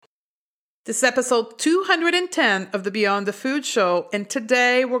This is episode 210 of the Beyond the Food Show, and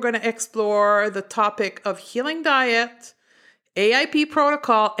today we're going to explore the topic of healing diet, AIP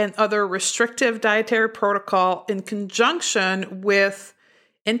protocol, and other restrictive dietary protocol in conjunction with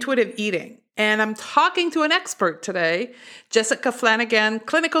intuitive eating. And I'm talking to an expert today, Jessica Flanagan,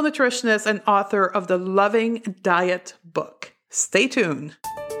 clinical nutritionist and author of the Loving Diet book. Stay tuned.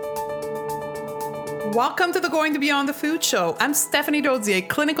 Welcome to the Going to Beyond the Food Show. I'm Stephanie Dozier,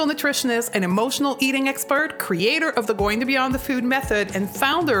 clinical nutritionist and emotional eating expert, creator of the Going to Beyond the Food method, and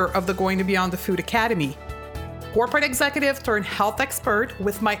founder of the Going to Beyond the Food Academy. Corporate executive turned health expert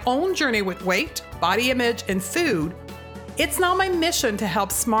with my own journey with weight, body image, and food. It's now my mission to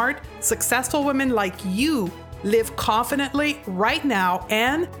help smart, successful women like you live confidently right now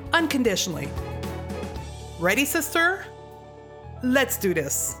and unconditionally. Ready, sister? Let's do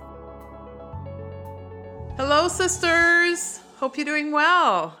this. Hello, sisters. Hope you're doing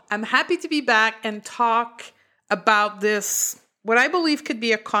well. I'm happy to be back and talk about this, what I believe could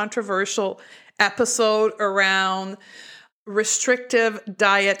be a controversial episode around restrictive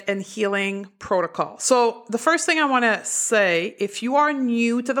diet and healing protocol. So the first thing I want to say, if you are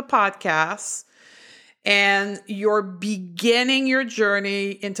new to the podcast and you're beginning your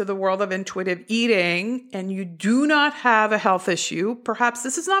journey into the world of intuitive eating and you do not have a health issue, perhaps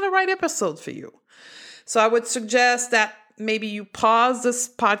this is not a right episode for you. So I would suggest that maybe you pause this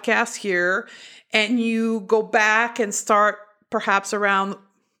podcast here and you go back and start perhaps around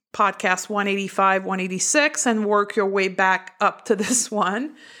podcast 185, 186 and work your way back up to this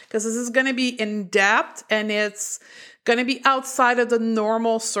one, because this is going to be in depth and it's going to be outside of the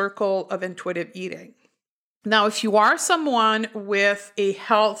normal circle of intuitive eating. Now, if you are someone with a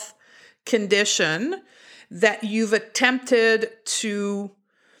health condition that you've attempted to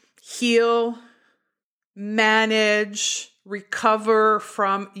heal, manage, recover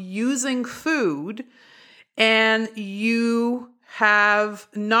from using food, and you have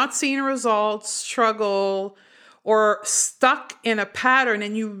not seen results, struggle, or stuck in a pattern,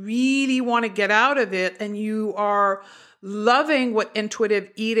 and you really want to get out of it, and you are loving what intuitive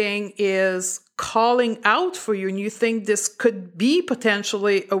eating is calling out for you, and you think this could be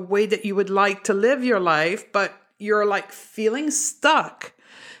potentially a way that you would like to live your life, but you're like feeling stuck,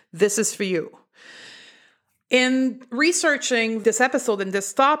 this is for you. In researching this episode and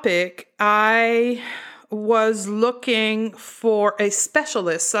this topic, I was looking for a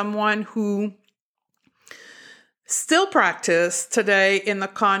specialist, someone who still practices today in the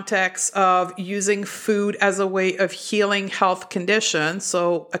context of using food as a way of healing health conditions.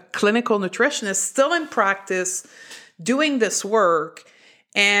 So a clinical nutritionist still in practice doing this work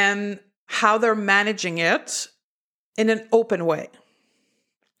and how they're managing it in an open way.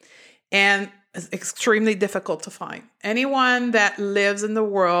 And it's extremely difficult to find. Anyone that lives in the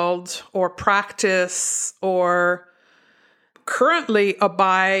world or practice or currently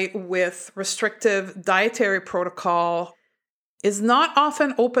abide with restrictive dietary protocol is not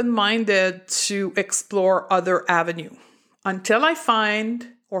often open-minded to explore other avenue until I found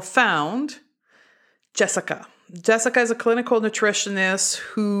Jessica. Jessica is a clinical nutritionist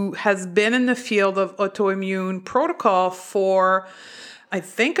who has been in the field of autoimmune protocol for I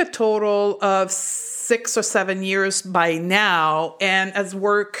think a total of 6 or 7 years by now, and has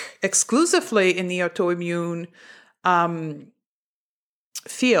worked exclusively in the autoimmune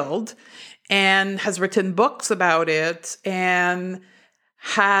field and has written books about it and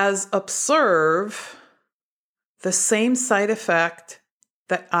has observed the same side effect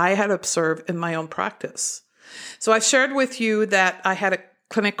that I had observed in my own practice. So I shared with you that I had a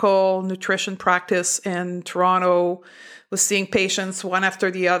clinical nutrition practice in Toronto, was seeing patients one after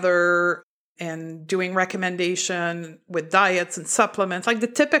the other and doing recommendation with diets and supplements, like the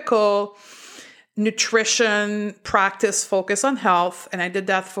typical nutrition practice focus on health. And I did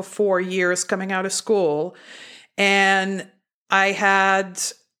that for 4 years coming out of school. And I had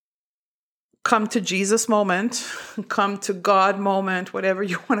come to Jesus moment, come to God moment, whatever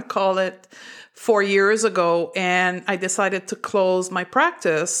you want to call it, 4 years ago. And I decided to close my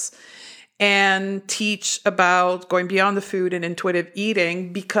practice and teach about going beyond the food and intuitive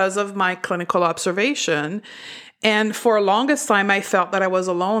eating because of my clinical observation. And for the longest time, I felt that I was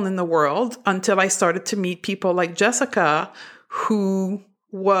alone in the world until I started to meet people like Jessica who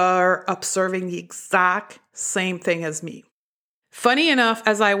were observing the exact same thing as me. Funny enough,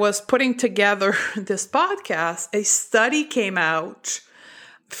 as I was putting together this podcast, a study came out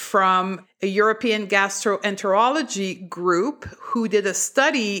from a European gastroenterology group who did a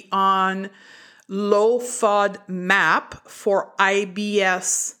study on low FODMAP for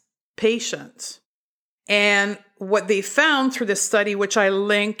IBS patients. And what they found through this study, which I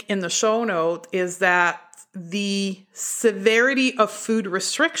link in the show note, is that the severity of food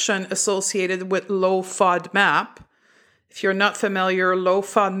restriction associated with low FODMAP, if you're not familiar, low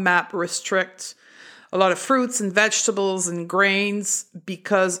FODMAP restricts a lot of fruits and vegetables and grains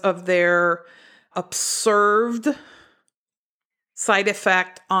because of their observed side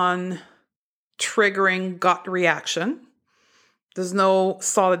effect on triggering gut reaction. There's no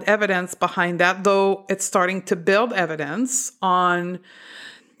solid evidence behind that, though it's starting to build evidence on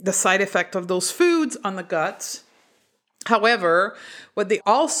the side effect of those foods on the gut. However, what they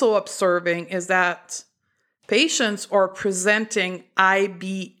also observing is that patients are presenting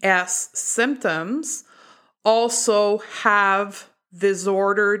IBS symptoms also have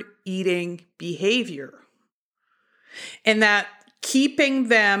disordered eating behavior. And that keeping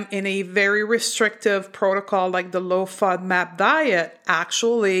them in a very restrictive protocol like the low FODMAP diet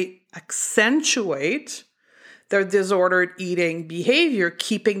actually accentuate their disordered eating behavior,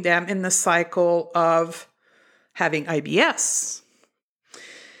 keeping them in the cycle of having IBS.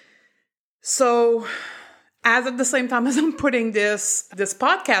 So, as at the same time as I'm putting this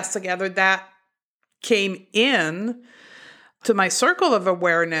podcast together, that came in to my circle of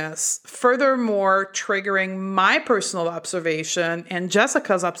awareness, furthermore triggering my personal observation and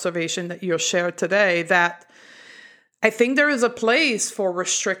Jessica's observation that you'll share today, that I think there is a place for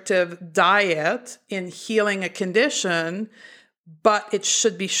restrictive diet in healing a condition, but it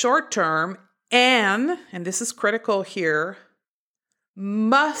should be short-term and this is critical here,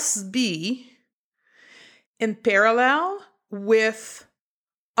 must be in parallel with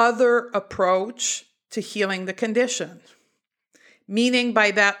other approach to healing the condition. Meaning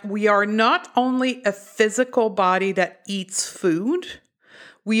by that, we are not only a physical body that eats food,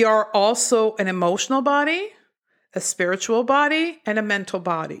 we are also an emotional body, a spiritual body, and a mental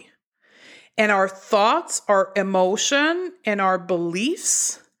body. And our thoughts, our emotion, and our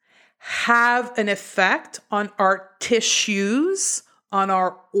beliefs have an effect on our tissues, on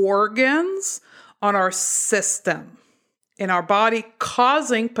our organs, on our system in our body,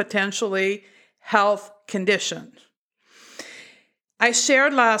 causing potentially health condition. I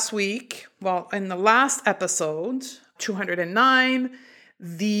shared last week, in the last episode, 209,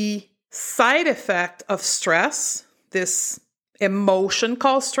 the side effect of stress, this emotion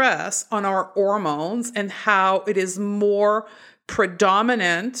called stress, on our hormones and how it is more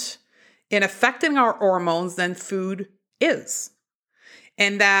predominant in affecting our hormones than food is.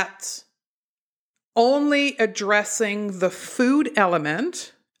 And that only addressing the food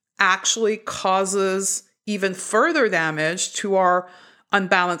element actually causes even further damage to our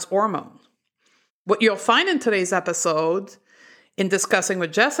unbalanced hormone. What you'll find in today's episode, in discussing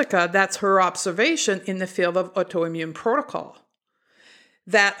with Jessica, that's her observation in the field of autoimmune protocol.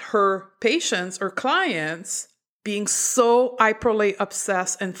 That her patients or clients, being so hyperly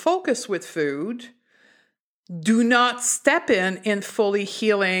obsessed and focused with food, do not step in fully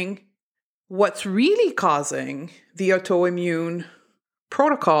healing what's really causing the autoimmune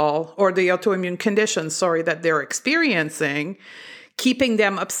protocol or the autoimmune condition, that they're experiencing, keeping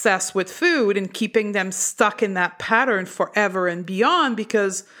them obsessed with food and keeping them stuck in that pattern forever and beyond,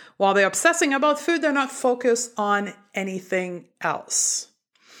 because while they're obsessing about food, they're not focused on anything else.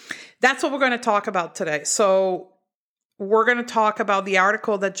 That's what we're going to talk about today. So we're going to talk about the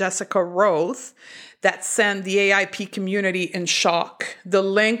article that Jessica wrote that sent the AIP community in shock. The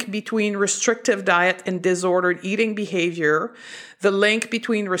link between restrictive diet and disordered eating behavior, the link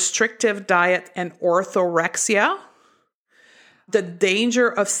between restrictive diet and orthorexia, the danger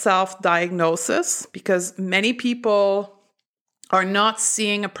of self-diagnosis, because many people are not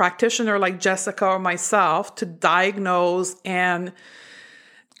seeing a practitioner like Jessica or myself to diagnose and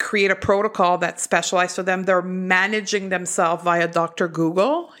create a protocol that's specialized for them. They're managing themselves via Dr.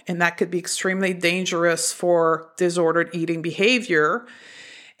 Google, and that could be extremely dangerous for disordered eating behavior.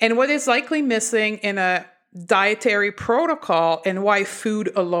 And what is likely missing in a dietary protocol and why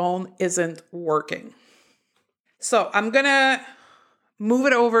food alone isn't working. So I'm going to move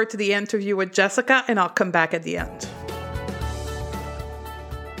it over to the interview with Jessica, and I'll come back at the end.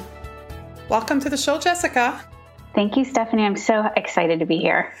 Welcome to the show, Jessica. Thank you, Stephanie. I'm so excited to be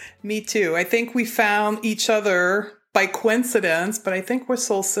here. Me too. I think we found each other by coincidence, but I think we're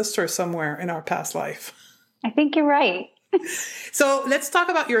soul sisters somewhere in our past life. I think you're right. So let's talk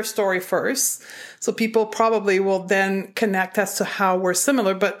about your story first. So people probably will then connect as to how we're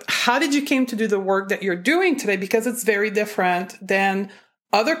similar, but how did you came to do the work that you're doing today? Because it's very different than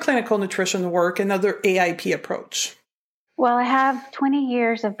other clinical nutrition work and other AIP approach. Well, I have 20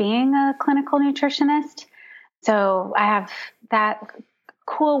 years of being a clinical nutritionist. So I have that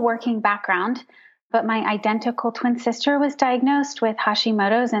cool working background. But my identical twin sister was diagnosed with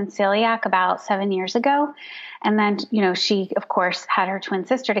Hashimoto's and celiac about 7 years ago. And then, she, of course, had her twin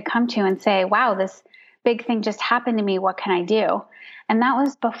sister to come to and say, wow, this big thing just happened to me. What can I do? And that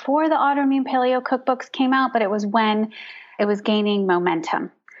was before the autoimmune paleo cookbooks came out, but it was when it was gaining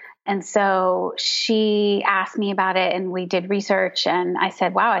momentum. And so she asked me about it and we did research and I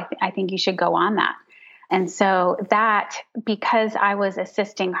said, wow, I think you should go on that. And so that, because I was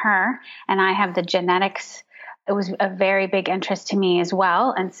assisting her and I have the genetics, it was a very big interest to me as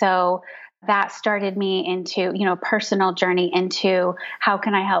well. And so that started me into, personal journey into how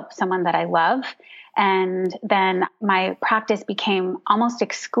can I help someone that I love. And then my practice became almost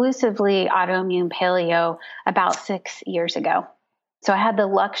exclusively autoimmune paleo about 6 years ago. So I had the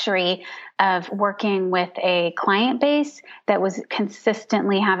luxury of working with a client base that was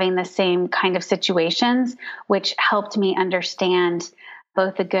consistently having the same kind of situations, which helped me understand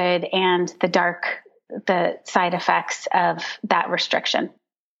both the good and the side effects of that restriction.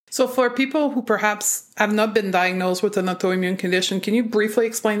 So for people who perhaps have not been diagnosed with an autoimmune condition, can you briefly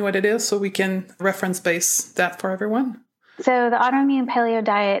explain what it is so we can reference base that for everyone? So the autoimmune paleo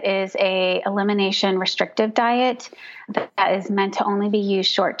diet is a elimination restrictive diet that is meant to only be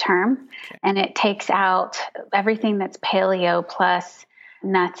used short term. Okay. And it takes out everything that's paleo plus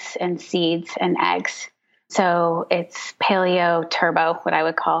nuts and seeds and eggs. So it's paleo turbo, what I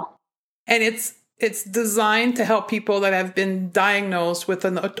would call. And it's designed to help people that have been diagnosed with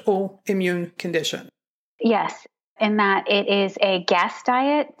an autoimmune condition. Yes, in that it is a guess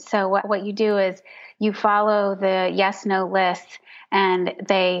diet. So what you do is you follow the yes-no list, and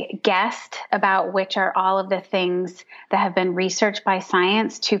they guessed about which are all of the things that have been researched by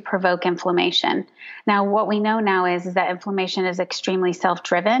science to provoke inflammation. Now, what we know now is that inflammation is extremely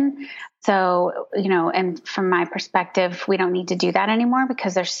self-driven. So, and from my perspective, we don't need to do that anymore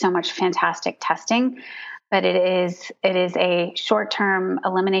because there's so much fantastic testing. But it is a short-term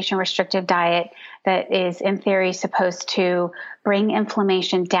elimination restrictive diet that is in theory supposed to bring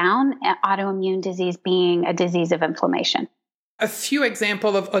inflammation down, autoimmune disease being a disease of inflammation. A few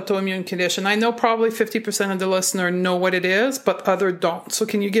examples of autoimmune condition. I know probably 50% of the listener know what it is, but others don't. So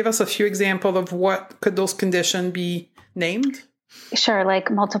can you give us a few examples of what could those conditions be named? Sure, like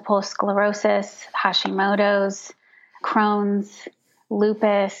multiple sclerosis, Hashimoto's, Crohn's,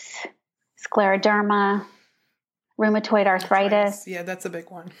 lupus, scleroderma, rheumatoid arthritis. Yeah, that's a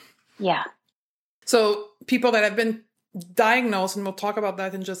big one. Yeah. So people that have been diagnosed, and we'll talk about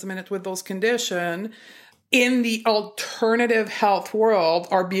that in just a minute with those conditions, in the alternative health world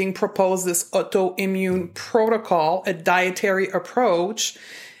are being proposed this autoimmune protocol, a dietary approach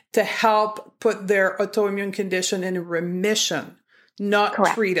to help put their autoimmune condition in remission, not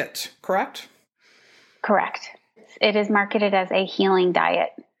treat it, correct? Correct. It is marketed as a healing diet.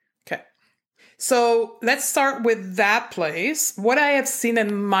 Okay. So let's start with that place. What I have seen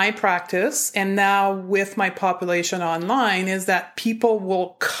in my practice and now with my population online is that people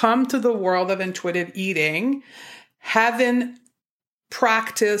will come to the world of intuitive eating, having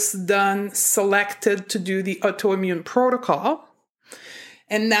practice done, selected to do the autoimmune protocol.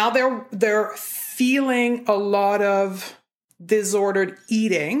 And now they're feeling a lot of disordered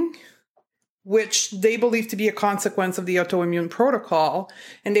eating, which they believe to be a consequence of the autoimmune protocol.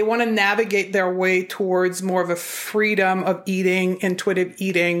 And they want to navigate their way towards more of a freedom of eating, intuitive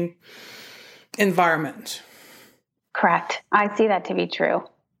eating environment. Correct. I see that to be true.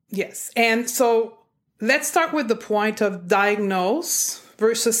 Yes. And so let's start with the point of diagnose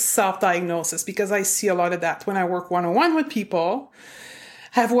versus self-diagnosis, because I see a lot of that when I work one-on-one with people.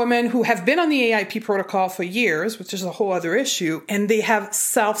 Have women who have been on the AIP protocol for years, which is a whole other issue, and they have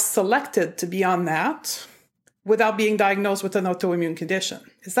self-selected to be on that without being diagnosed with an autoimmune condition.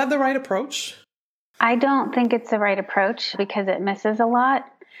 Is that the right approach? I don't think it's the right approach because it misses a lot.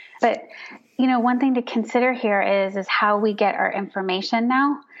 But, one thing to consider here is how we get our information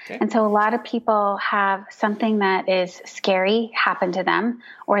now. Okay. And so a lot of people have something that is scary happen to them,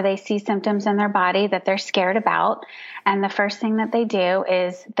 or they see symptoms in their body that they're scared about. And the first thing that they do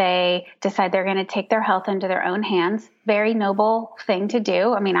is they decide they're going to take their health into their own hands. Very noble thing to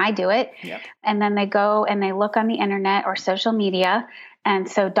do. I mean, I do it. Yep. And then they go and they look on the internet or social media. And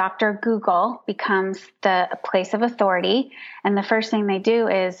so Dr. Google becomes the place of authority. And the first thing they do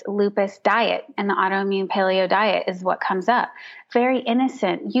is lupus diet, and the autoimmune paleo diet is what comes up. Very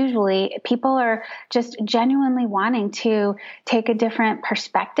innocent. Usually people are just genuinely wanting to take a different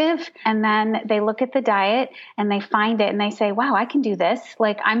perspective. And then they look at the diet and they find it and they say, wow, I can do this.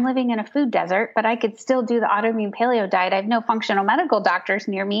 Like, I'm living in a food desert, but I could still do the autoimmune paleo diet. I have no functional medical doctors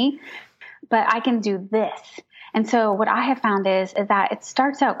near me, but I can do this. And so what I have found is that it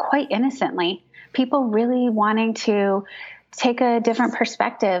starts out quite innocently, people really wanting to take a different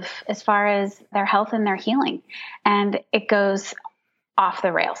perspective as far as their health and their healing. And it goes off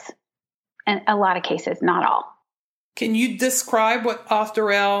the rails in a lot of cases, not all. Can you describe what off the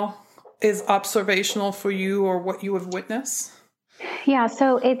rail is observational for you or what you have witnessed? Yeah,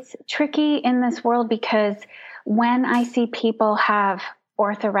 so it's tricky in this world because when I see people have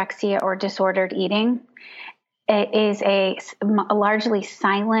orthorexia or disordered eating, it is a largely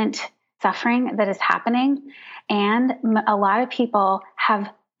silent suffering that is happening. And a lot of people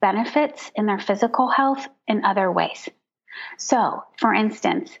have benefits in their physical health in other ways. So, for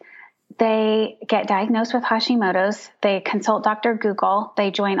instance, they get diagnosed with Hashimoto's, they consult Dr. Google, they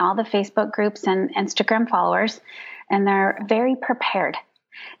join all the Facebook groups and Instagram followers, and they're very prepared.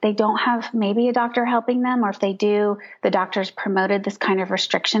 They don't have maybe a doctor helping them, or if they do, the doctor's promoted this kind of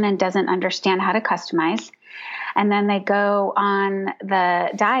restriction and doesn't understand how to customize. And then they go on the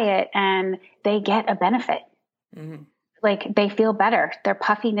diet and they get a benefit. Mm-hmm. Like they feel better, their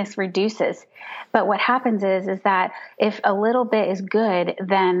puffiness reduces. But what happens is that if a little bit is good,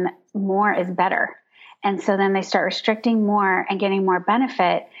 then more is better. And so then they start restricting more and getting more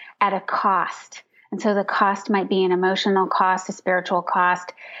benefit at a cost. And so the cost might be an emotional cost, a spiritual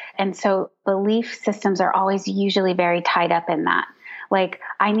cost. And so belief systems are always usually very tied up in that. Like,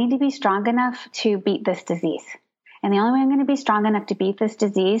 I need to be strong enough to beat this disease. And the only way I'm going to be strong enough to beat this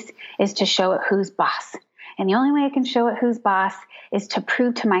disease is to show it who's boss. And the only way I can show it who's boss is to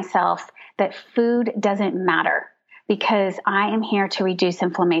prove to myself that food doesn't matter because I am here to reduce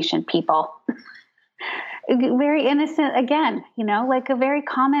inflammation, people. Very innocent, again, like a very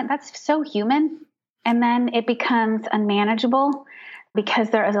common, that's so human. And then it becomes unmanageable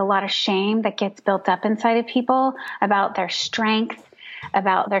because there is a lot of shame that gets built up inside of people about their strength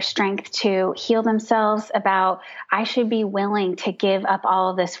to heal themselves, about I should be willing to give up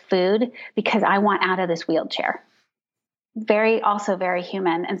all of this food because I want out of this wheelchair. Also very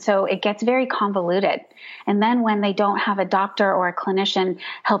human. And so it gets very convoluted. And then when they don't have a doctor or a clinician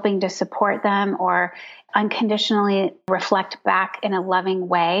helping to support them or unconditionally reflect back in a loving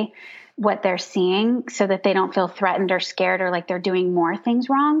way what they're seeing so that they don't feel threatened or scared or like they're doing more things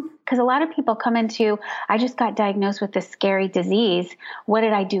wrong. Because a lot of people come into, I just got diagnosed with this scary disease. What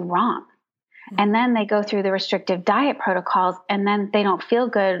did I do wrong? Mm-hmm. And then they go through the restrictive diet protocols and then they don't feel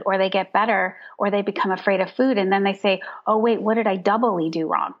good or they get better or they become afraid of food. And then they say, oh, wait, what did I doubly do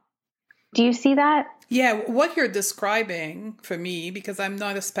wrong? Do you see that? Yeah, what you're describing for me, because I'm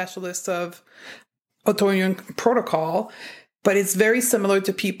not a specialist of autoimmune protocol, but it's very similar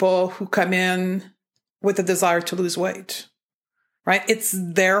to people who come in with a desire to lose weight, right? It's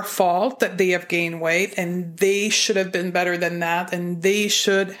their fault that they have gained weight and they should have been better than that. And they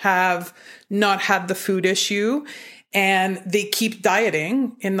should have not had the food issue. And they keep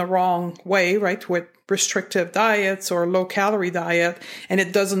dieting in the wrong way, right? With restrictive diets or low calorie diet, and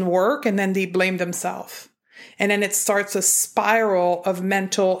it doesn't work. And then they blame themselves. And then it starts a spiral of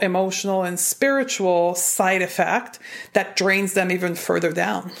mental, emotional, and spiritual side effect that drains them even further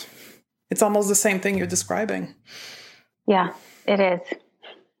down. It's almost the same thing you're describing. Yeah, it is.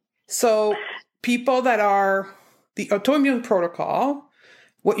 So people that are the autoimmune protocol,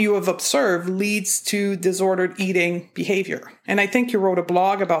 what you have observed leads to disordered eating behavior. And I think you wrote a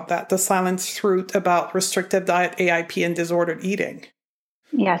blog about that, The Silent Truth About Restrictive Diet, AIP, and Disordered Eating.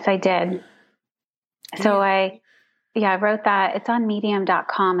 Yes, I did. So I wrote that. It's on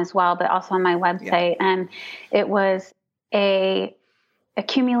medium.com as well, but also on my website. Yeah. And it was a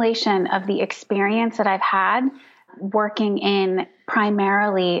accumulation of the experience that I've had working in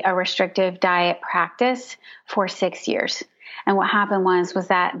primarily a restrictive diet practice for 6 years. And what happened was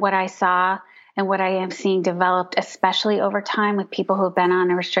that what I saw and what I am seeing developed, especially over time with people who have been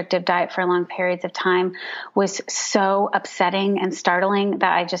on a restrictive diet for long periods of time, was so upsetting and startling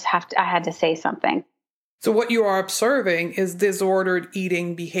that I had to say something. So what you are observing is disordered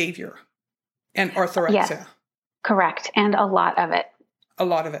eating behavior and orthorexia. Yes, correct. And a lot of it. A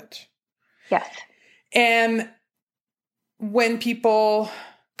lot of it. Yes. And when people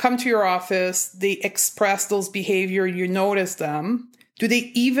come to your office, they express those behavior, you notice them. Do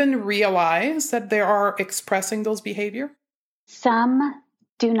they even realize that they are expressing those behavior? Some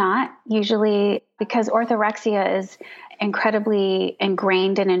do not, usually because orthorexia is incredibly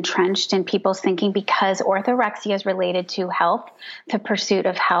ingrained and entrenched in people's thinking because orthorexia is related to health, to pursuit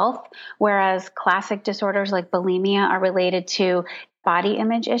of health, whereas classic disorders like bulimia are related to body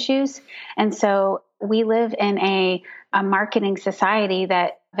image issues. And so we live in a marketing society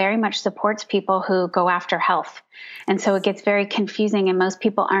that very much supports people who go after health. And so it gets very confusing and most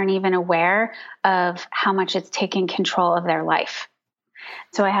people aren't even aware of how much it's taking control of their life.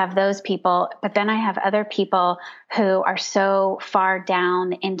 So I have those people, but then I have other people who are so far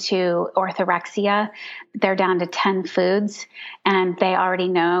down into orthorexia. They're down to 10 foods, and they already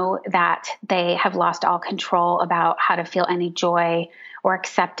know that they have lost all control about how to feel any joy or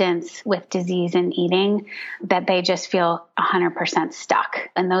acceptance with disease and eating, that they just feel 100% stuck.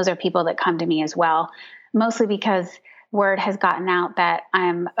 And those are people that come to me as well, mostly because word has gotten out that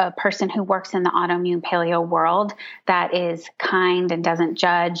I'm a person who works in the autoimmune paleo world that is kind and doesn't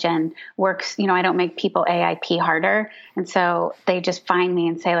judge and works, I don't make people AIP harder. And so they just find me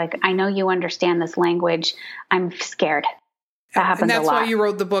and say, like, I know you understand this language. I'm scared. That happens a lot. And that's why you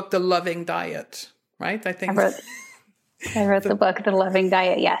wrote the book, The Loving Diet, right? I think I wrote the book, The Loving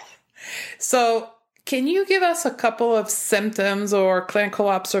Diet. Yes. So can you give us a couple of symptoms or clinical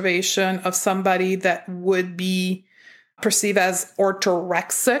observation of somebody that would be perceived as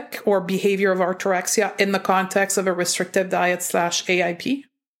orthorexic or behavior of orthorexia in the context of a restrictive diet / AIP?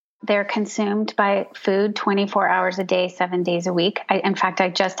 They're consumed by food 24 hours a day, 7 days a week. In fact, I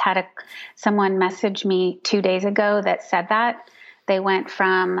just had someone message me 2 days ago that said that. They went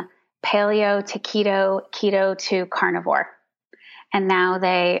from paleo to keto to carnivore. And now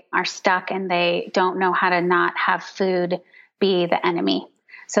they are stuck and they don't know how to not have food be the enemy.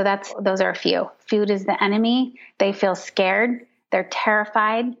 So those are a few. Food is the enemy. They feel scared. They're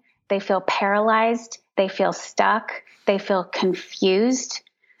terrified. They feel paralyzed. They feel stuck. They feel confused.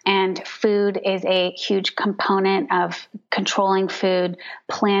 And food is a huge component of controlling food,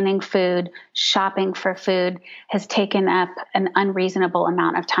 planning food, shopping for food, has taken up an unreasonable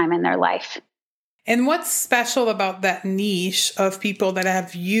amount of time in their life. And what's special about that niche of people that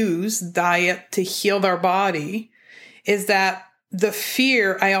have used diet to heal their body is that the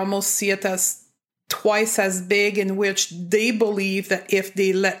fear, I almost see it as twice as big, in which they believe that if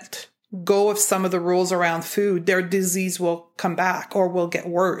they let go of some of the rules around food, their disease will come back or will get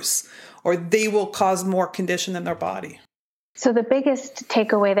worse, or they will cause more condition in their body. So the biggest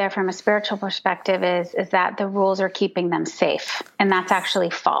takeaway there from a spiritual perspective is that the rules are keeping them safe. And that's actually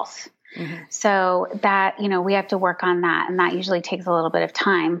false. Mm-hmm. So that, we have to work on that. And that usually takes a little bit of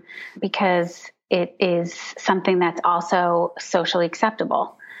time because it is something that's also socially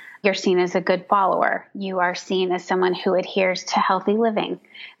acceptable. You're seen as a good follower. You are seen as someone who adheres to healthy living.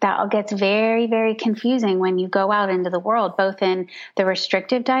 That all gets very, very confusing when you go out into the world, both in the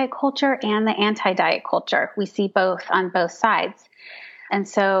restrictive diet culture and the anti-diet culture. We see both on both sides. And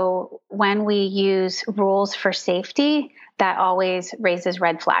so when we use rules for safety, that always raises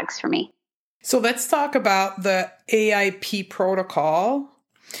red flags for me. So let's talk about the AIP protocol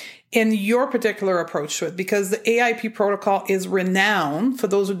in your particular approach to it, because the AIP protocol is renowned, for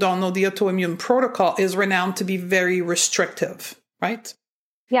those who don't know, the autoimmune protocol is renowned to be very restrictive, right?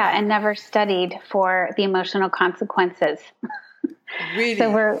 Yeah, and never studied for the emotional consequences. Really?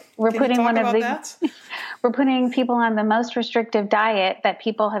 So we're putting we're putting people on the most restrictive diet that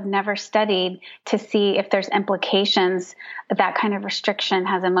people have never studied to see if there's implications. That kind of restriction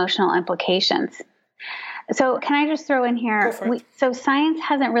has emotional implications. So can I just throw in here? So science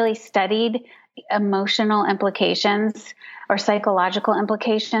hasn't really studied emotional implications or psychological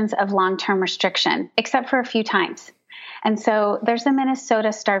implications of long-term restriction, except for a few times. And so there's the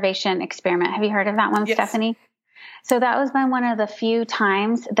Minnesota starvation experiment. Have you heard of that one, yes. Stephanie? So that was been one of the few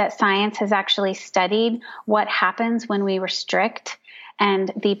times that science has actually studied what happens when we restrict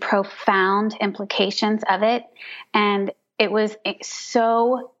and the profound implications of it. And it was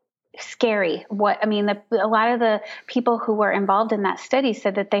so scary. A lot of the people who were involved in that study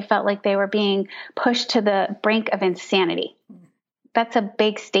said that they felt like they were being pushed to the brink of insanity. That's a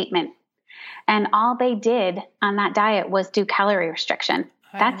big statement. And all they did on that diet was do calorie restriction.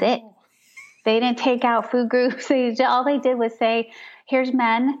 That's it. They didn't take out food groups. All they did was say, here's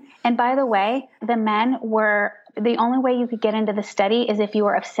men. And by the way, the men were, the only way you could get into the study is if you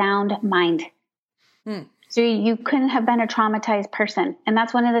were of sound mind. So you couldn't have been a traumatized person. And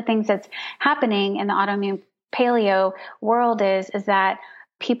that's one of the things that's happening in the autoimmune paleo world is that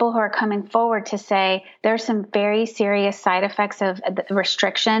people who are coming forward to say there's some very serious side effects of the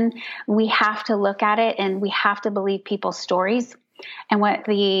restriction. We have to look at it and we have to believe people's stories. And what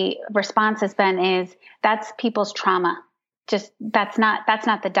the response has been is that's people's trauma. Just that's not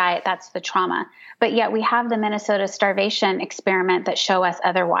the diet, that's the trauma. But yet we have the Minnesota starvation experiment that show us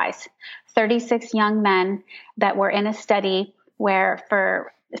otherwise. 36 young men that were in a study where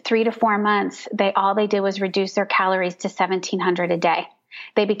for 3 to 4 months, all they did was reduce their calories to 1,700 a day.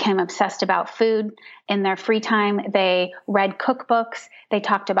 They became obsessed about food. In their free time, they read cookbooks. They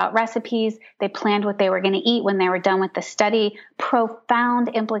talked about recipes. They planned what they were going to eat when they were done with the study. Profound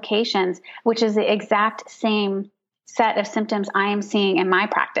implications, which is the exact same set of symptoms I am seeing in my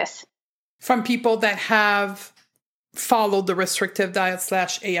practice. From people that have followed the restrictive diet /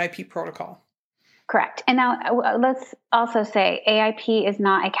 AIP protocol. Correct. And now let's also say AIP is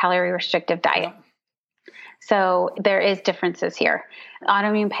not a calorie restrictive diet. No. So there is differences here.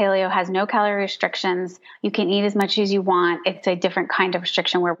 Autoimmune paleo has no calorie restrictions. You can eat as much as you want. It's a different kind of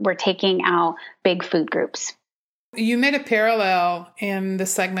restriction where we're taking out big food groups. You made a parallel in the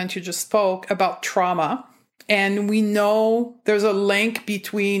segment you just spoke about trauma. And we know there's a link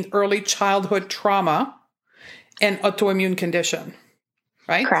between early childhood trauma and autoimmune condition,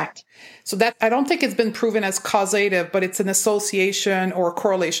 right? Correct. So that I don't think it's been proven as causative, but it's an association or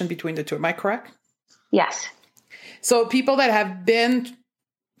correlation between the two. Am I correct? Yes. So people that have been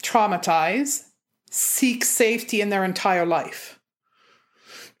traumatized seek safety in their entire life.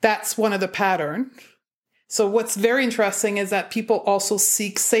 That's one of the patterns. So what's very interesting is that people also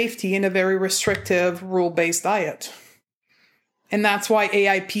seek safety in a very restrictive, rule-based diet. And that's why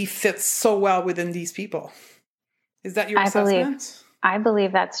AIP fits so well within these people. Is that your assessment? I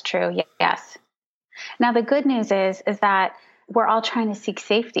believe that's true. Yes. Now, the good news is that we're all trying to seek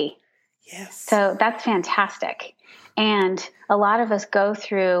safety. Yes. So that's fantastic. And a lot of us go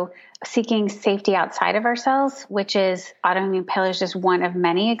through seeking safety outside of ourselves, which is autoimmune paleo is just one of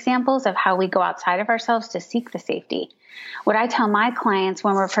many examples of how we go outside of ourselves to seek the safety. What I tell my clients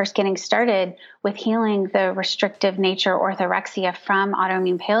when we're first getting started with healing the restrictive nature orthorexia from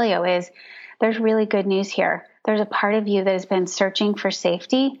autoimmune paleo is there's really good news here. There's a part of you that has been searching for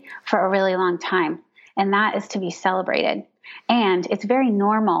safety for a really long time, and that is to be celebrated. And it's very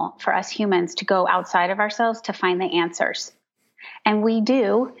normal for us humans to go outside of ourselves to find the answers. And we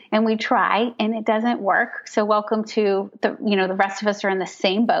do, and we try, and it doesn't work. So welcome to the rest of us are in the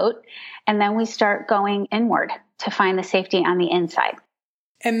same boat. And then we start going inward to find the safety on the inside.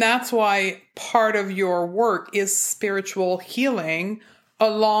 And that's why part of your work is spiritual healing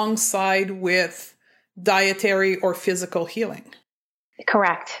alongside with dietary or physical healing.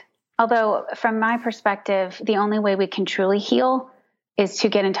 Correct. Although from my perspective, the only way we can truly heal is to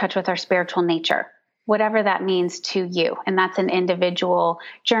get in touch with our spiritual nature, whatever that means to you. And that's an individual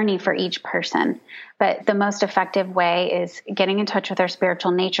journey for each person. But the most effective way is getting in touch with our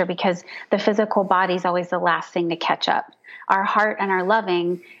spiritual nature, because the physical body is always the last thing to catch up. Our heart and our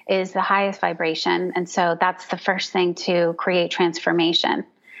loving is the highest vibration. And so that's the first thing to create transformation.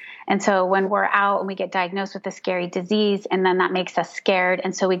 And so when we're out and we get diagnosed with a scary disease, and then that makes us scared,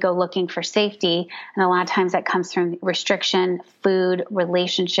 and so we go looking for safety, and a lot of times that comes from restriction, food,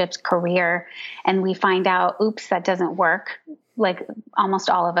 relationships, career, and we find out, oops, that doesn't work, like almost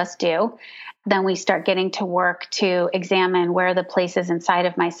all of us do. Then we start getting to work to examine where are the places inside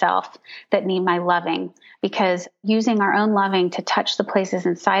of myself that need my loving, because using our own loving to touch the places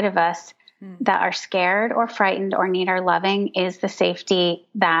inside of us that are scared or frightened or need our loving is the safety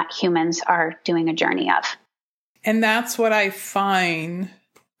that humans are doing a journey of. And that's what I find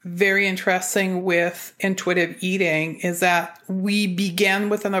very interesting with intuitive eating is that we begin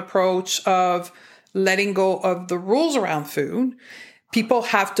with an approach of letting go of the rules around food. People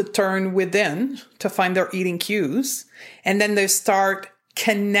have to turn within to find their eating cues, and then they start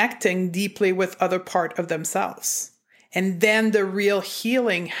connecting deeply with other part of themselves. And then the real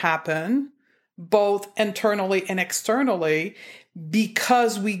healing happen, both internally and externally,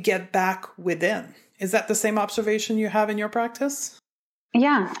 because we get back within. Is that the same observation you have in your practice?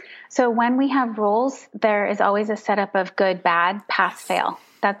 Yeah. So when we have rules, there is always a setup of good, bad, pass, fail.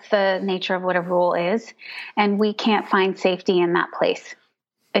 That's the nature of what a rule is. And we can't find safety in that place.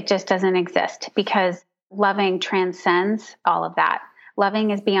 It just doesn't exist, because loving transcends all of that.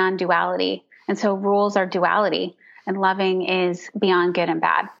 Loving is beyond duality. And so rules are duality. And loving is beyond good and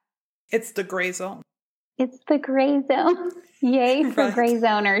bad. It's the gray zone. It's the gray zone. Yay for gray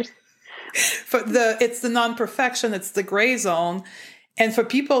zoners. It's the non-perfection. It's the gray zone. And for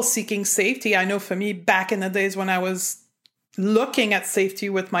people seeking safety, I know for me, back in the days when I was looking at safety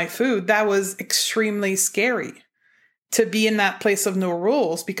with my food, that was extremely scary to be in that place of no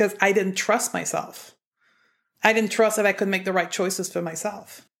rules, because I didn't trust myself. I didn't trust that I could make the right choices for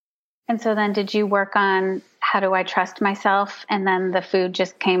myself. And so then did you work on how do I trust myself? And then the food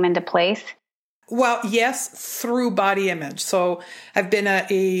just came into place? Well, yes, through body image. So I've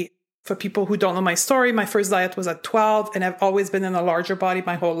been for people who don't know my story, my first diet was at 12, and I've always been in a larger body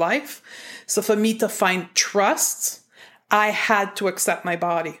my whole life. So for me to find trust, I had to accept my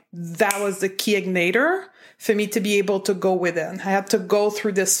body. That was the key igniter for me to be able to go within. I had to go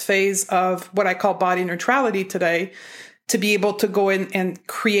through this phase of what I call body neutrality today, to be able to go in and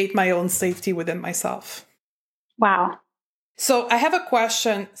create my own safety within myself. Wow. So I have a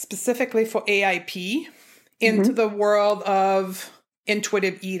question specifically for AIP. into the world of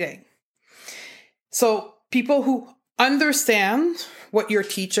intuitive eating. So people who understand what you're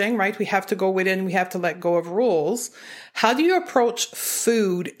teaching, right? We have to go within, we have to let go of rules. How do you approach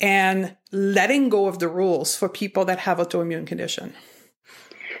food and letting go of the rules for people that have autoimmune condition?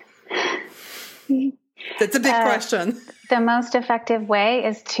 That's a big question. The most effective way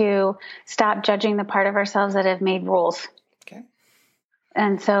is to stop judging the part of ourselves that have made rules. Okay.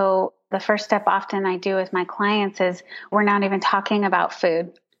 And so the first step often I do with my clients is we're not even talking about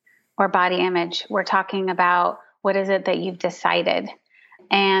food or body image. We're talking about what is it that you've decided.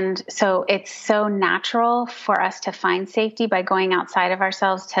 And so it's so natural for us to find safety by going outside of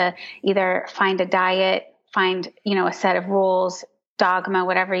ourselves to either find a diet, find, a set of rules, dogma,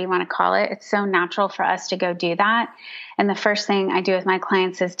 whatever you want to call it. It's so natural for us to go do that. And the first thing I do with my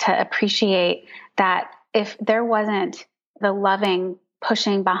clients is to appreciate that if there wasn't the loving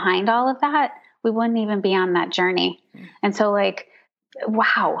pushing behind all of that, we wouldn't even be on that journey. And so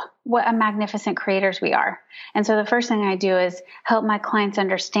wow, what a magnificent creators we are. And so the first thing I do is help my clients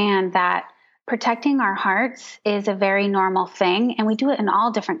understand that protecting our hearts is a very normal thing. And we do it in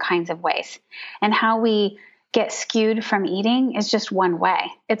all different kinds of ways. And how we get skewed from eating is just one way.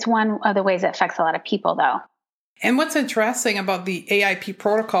 It's one of the ways that affects a lot of people, though. And what's interesting about the AIP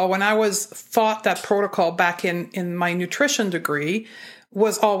protocol, when I was taught that protocol back in my nutrition degree,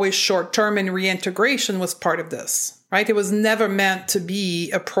 was always short-term, and reintegration was part of this, right? It was never meant to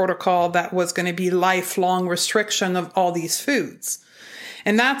be a protocol that was going to be lifelong restriction of all these foods.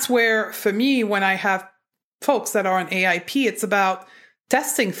 And that's where, for me, when I have folks that are on AIP, it's about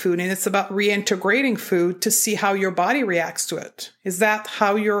testing food and it's about reintegrating food to see how your body reacts to it. Is that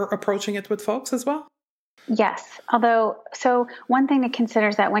how you're approaching it with folks as well? Yes. So one thing to consider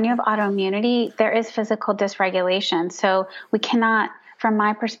is that when you have autoimmunity, there is physical dysregulation. So we cannot, from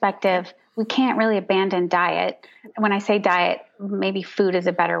my perspective, we can't really abandon diet. When I say diet, maybe food is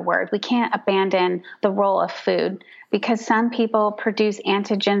a better word. We can't abandon the role of food because some people produce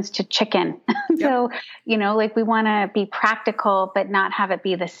antigens to chicken. Yep. So, we want to be practical, but not have it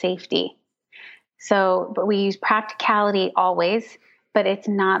be the safety. But we use practicality always, but it's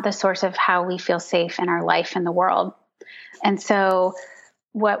not the source of how we feel safe in our life in the world. And so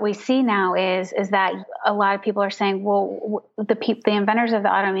what we see now is that a lot of people are saying, well, the inventors of the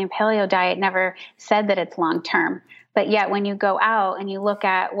autoimmune paleo diet never said that it's long-term. But yet when you go out and you look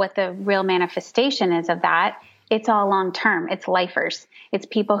at what the real manifestation is of that, it's all long-term. It's lifers. It's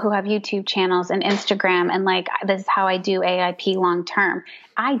people who have YouTube channels and Instagram and this is how I do AIP long-term.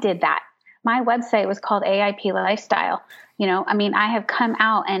 I did that. My website was called AIP Lifestyle. I have come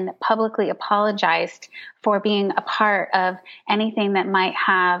out and publicly apologized for being a part of anything that might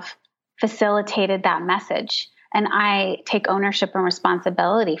have facilitated that message. And I take ownership and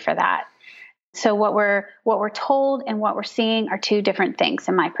responsibility for that. So what we're told and what we're seeing are two different things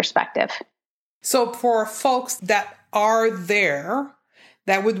in my perspective. So for folks that are there,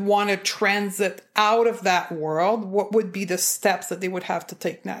 that would want to transit out of that world, what would be the steps that they would have to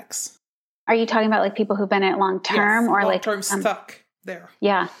take next? Are you talking about people who've been at long-term or long-term stuck there?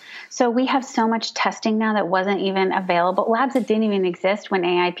 Yeah. So we have so much testing now that wasn't even available. Labs that didn't even exist when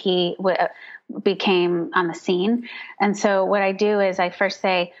AIP became on the scene. And so what I do is I first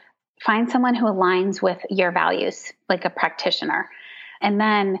say, find someone who aligns with your values, like a practitioner. And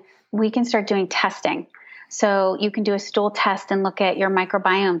then we can start doing testing. So you can do a stool test and look at your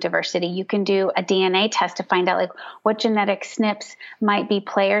microbiome diversity. You can do a DNA test to find out what genetic SNPs might be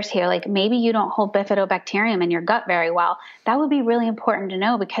players here. Maybe you don't hold bifidobacterium in your gut very well. That would be really important to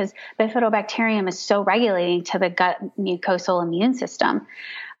know because bifidobacterium is so regulating to the gut mucosal immune system.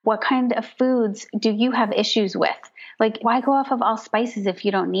 What kind of foods do you have issues with? Why go off of all spices if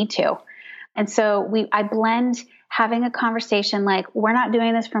you don't need to? And so I blend having a conversation we're not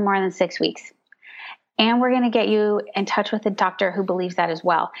doing this for more than 6 weeks. And we're going to get you in touch with a doctor who believes that as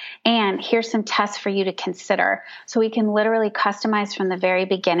well. And here's some tests for you to consider. So we can literally customize from the very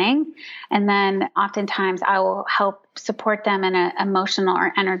beginning. And then oftentimes I will help support them in an emotional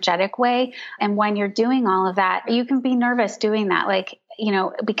or energetic way. And when you're doing all of that, you can be nervous doing that,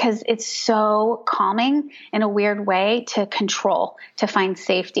 because it's so calming in a weird way to control, to find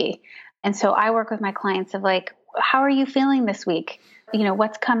safety. And so I work with my clients of how are you feeling this week?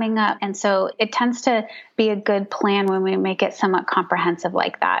 What's coming up? And so it tends to be a good plan when we make it somewhat comprehensive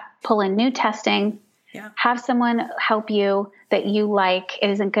like that. Pull in new testing, have someone help you that you like. It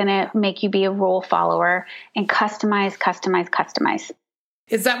isn't going to make you be a rule follower, and customize.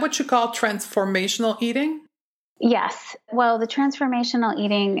 Is that what you call transformational eating? Yes. Well, the transformational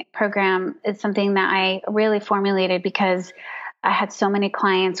eating program is something that I really formulated because I had so many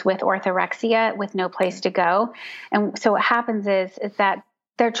clients with orthorexia with no place to go. And so what happens is that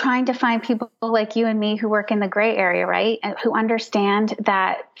they're trying to find people like you and me who work in the gray area, right? And who understand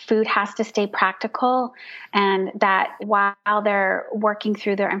that food has to stay practical, and that while they're working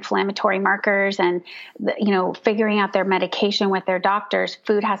through their inflammatory markers and, figuring out their medication with their doctors,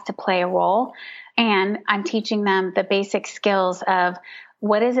 food has to play a role. And I'm teaching them the basic skills of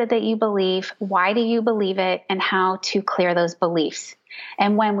what is it that you believe, why do you believe it, and how to clear those beliefs.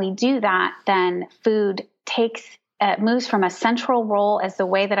 And when we do that, then food moves from a central role as the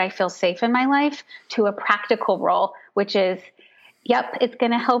way that I feel safe in my life to a practical role, which is, yep, it's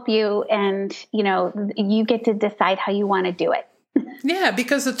going to help you. And, you get to decide how you want to do it. Yeah,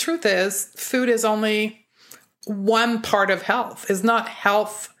 because the truth is food is only one part of health. It's not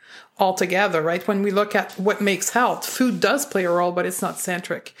health altogether, right? When we look at what makes health, food does play a role, but it's not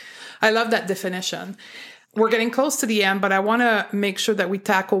centric. I love that definition. We're getting close to the end, but I want to make sure that we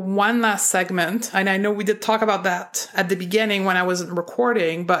tackle one last segment. And I know we did talk about that at the beginning when I wasn't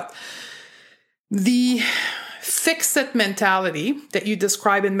recording, but the fix-it mentality that you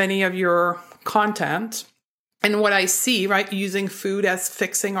describe in many of your content, and what I see, right, using food as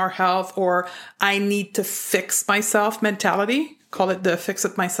fixing our health, or I need to fix myself mentality, call it the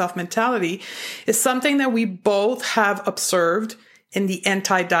fix-it myself mentality, is something that we both have observed in the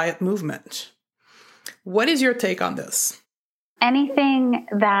anti-diet movement. What is your take on this? Anything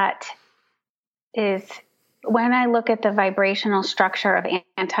that is, when I look at the vibrational structure of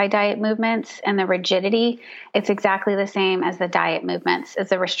anti-diet movements and the rigidity, it's exactly the same as the diet movements, as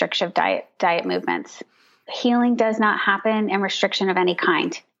the restrictive diet movements. Healing does not happen in restriction of any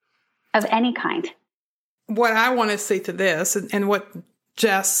kind. What I want to say to this, and what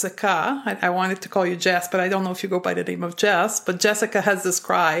Jessica, I wanted to call you Jess, but I don't know if you go by the name of Jess, but Jessica has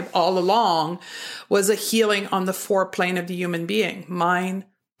described all along, was a healing on the four plane of the human being: mind,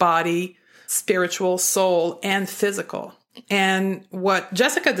 body, spiritual, soul, and physical. And what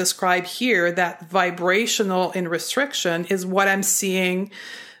Jessica described here, that vibrational in restriction, is what I'm seeing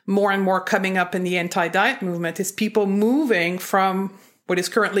more and more coming up in the anti-diet movement, is people moving from what is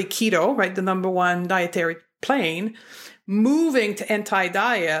currently keto, right, the number one dietary plane, moving to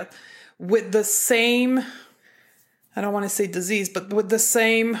anti-diet with the same, I don't want to say disease, but with the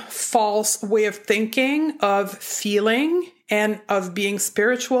same false way of thinking, of feeling, and of being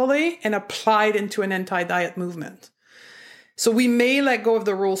spiritually, and applied into an anti-diet movement. So we may let go of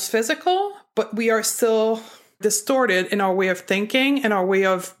the rules physical, but we are still distorted in our way of thinking and our way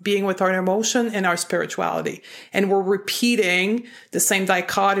of being with our emotion and our spirituality. And we're repeating the same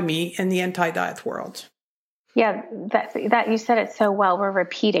dichotomy in the anti-diet world. Yeah, that you said it so well. We're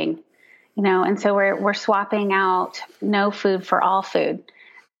repeating, and so we're swapping out no food for all food,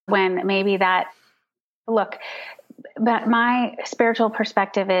 when maybe but my spiritual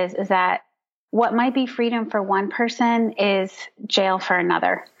perspective is that what might be freedom for one person is jail for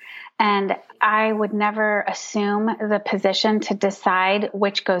another. And I would never assume the position to decide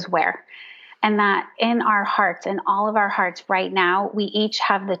which goes where. And that in our hearts, in all of our hearts right now, we each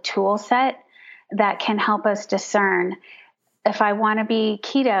have the tool set that can help us discern, if I want to be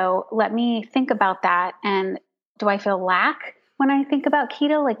keto, let me think about that. And do I feel lack when I think about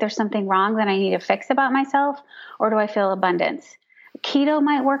keto? Like there's something wrong that I need to fix about myself? Or do I feel abundance? Keto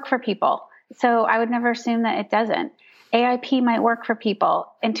might work for people. So I would never assume that it doesn't. AIP might work for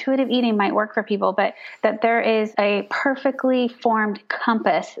people. Intuitive eating might work for people, but that there is a perfectly formed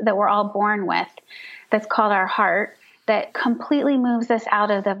compass that we're all born with that's called our heart, that completely moves us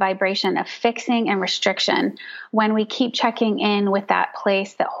out of the vibration of fixing and restriction when we keep checking in with that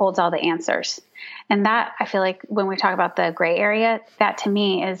place that holds all the answers. And that, I feel like when we talk about the gray area, that to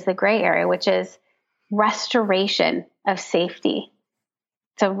me is the gray area, which is restoration of safety.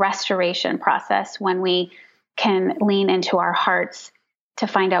 It's a restoration process when we can lean into our hearts to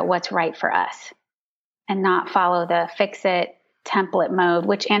find out what's right for us and not follow the fix it template mode,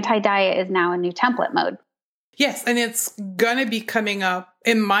 which anti-diet is now a new template mode. Yes, and it's going to be coming up,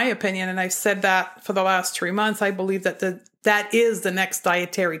 in my opinion, and I've said that for the last 3 months. I believe that that is the next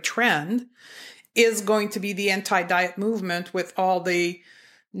dietary trend, is going to be the anti-diet movement, with all the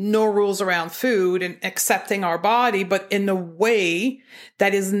no rules around food and accepting our body, but in a way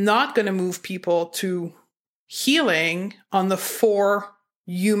that is not going to move people to healing on the 4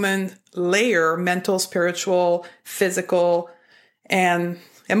 human layer: mental, spiritual, physical, and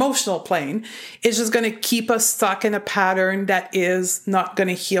emotional plane. Is just going to keep us stuck in a pattern that is not going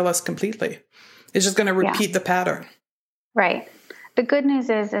to heal us completely. It's just going to repeat the pattern. Right. The good news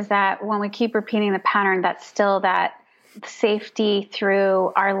is that when we keep repeating the pattern, that's still that safety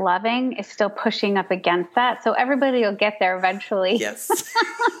through our loving is still pushing up against that. So everybody will get there eventually. Yes.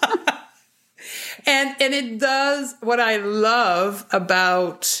 And it does what I love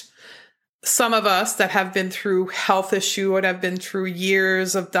about some of us that have been through health issue and have been through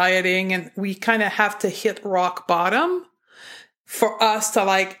years of dieting, and we kind of have to hit rock bottom for us to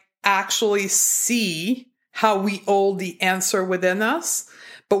like actually see how we hold the answer within us.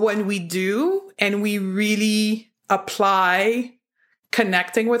 But when we do, and we really apply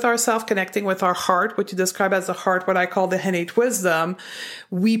connecting with ourselves, connecting with our heart, what you describe as the heart, what I call the innate wisdom,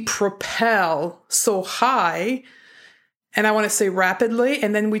 we propel so high, and I want to say rapidly,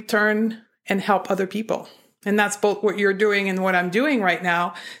 and then we turn and help other people. And that's both what you're doing and what I'm doing right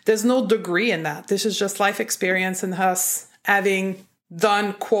now. There's no degree in that. This is just life experience and us having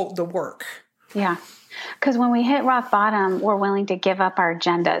done, quote, the work. Yeah. Because when we hit rock bottom, we're willing to give up our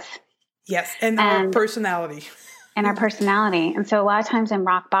agendas. Yes. And our personality. And our personality. And so a lot of times in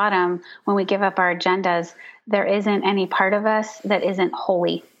rock bottom, when we give up our agendas, there isn't any part of us that isn't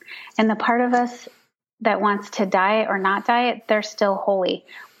holy. And the part of us that wants to diet or not diet, they're still holy.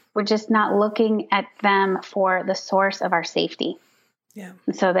 We're just not looking at them for the source of our safety. Yeah.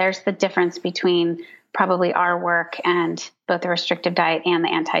 And so there's the difference between probably our work and both the restrictive diet and the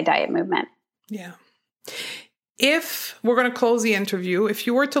anti-diet movement. Yeah. If we're going to close the interview, if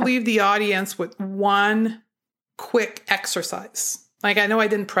you were to leave the audience with one quick exercise, like I know I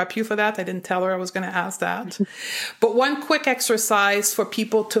didn't prep you for that. I didn't tell her I was going to ask that. But one quick exercise for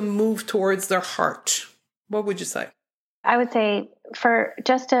people to move towards their heart, what would you say? I would say for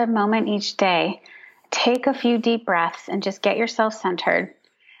just a moment each day, take a few deep breaths and just get yourself centered.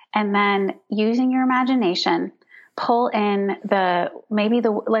 And then using your imagination, pull in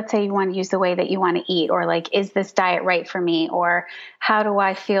let's say you want to use the way that you want to eat, or like, is this diet right for me? Or how do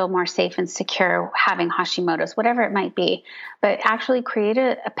I feel more safe and secure having Hashimoto's, whatever it might be. But actually create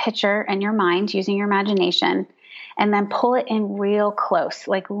a picture in your mind using your imagination, and then pull it in real close,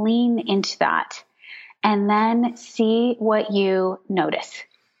 like lean into that. And then see what you notice.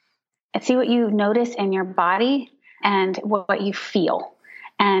 And see what you notice in your body and what you feel,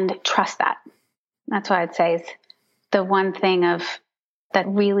 and trust that. That's what I'd say is the one thing that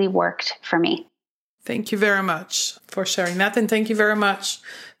really worked for me. Thank you very much for sharing that. And thank you very much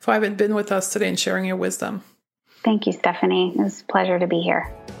for having been with us today and sharing your wisdom. Thank you, Stephanie. It was a pleasure to be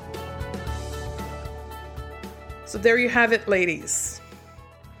here. So there you have it, ladies.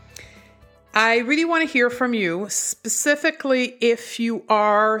 I really want to hear from you, specifically if you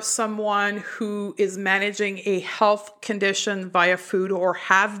are someone who is managing a health condition via food or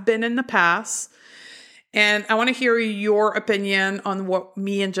have been in the past. And I want to hear your opinion on what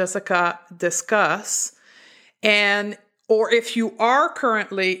me and Jessica discuss. Or if you are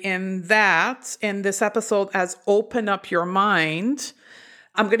currently in that, and this episode has opened up your mind,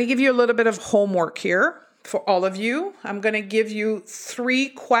 I'm going to give you a little bit of homework here. For all of you, I'm going to give you 3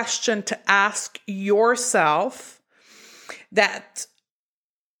 questions to ask yourself that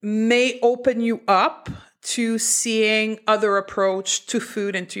may open you up to seeing other approach to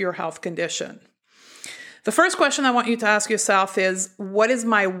food and to your health condition. The first question I want you to ask yourself is, what is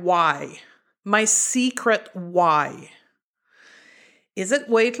my why? My secret why? Is it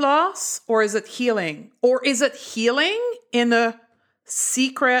weight loss, or is it healing? Or is it healing in a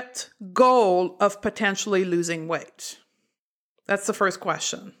secret goal of potentially losing weight? That's the first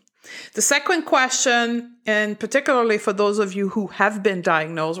question. The second question, and particularly for those of you who have been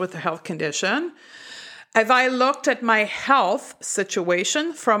diagnosed with a health condition, have I looked at my health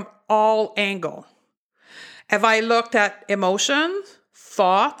situation from all angles? Have I looked at emotions,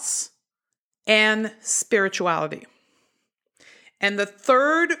 thoughts, and spirituality? And the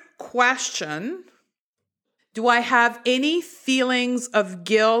third question, do I have any feelings of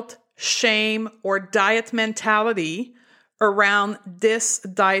guilt, shame, or diet mentality around this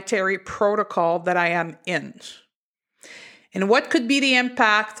dietary protocol that I am in? And what could be the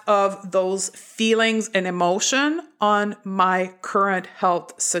impact of those feelings and emotion on my current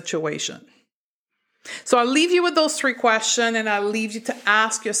health situation? So I'll leave you with those 3 questions, and I'll leave you to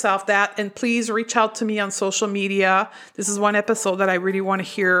ask yourself that. And please reach out to me on social media. This is one episode that I really want to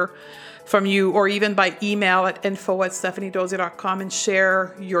hear from you, or even by email at info@stephaniedozzi.com, and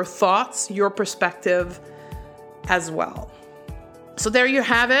share your thoughts, your perspective as well. So there you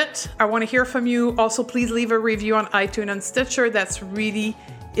have it. I want to hear from you. Also, please leave a review on iTunes and Stitcher. That's really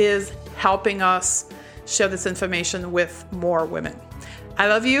is helping us share this information with more women. I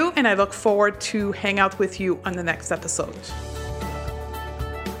love you, and I look forward to hang out with you on the next episode.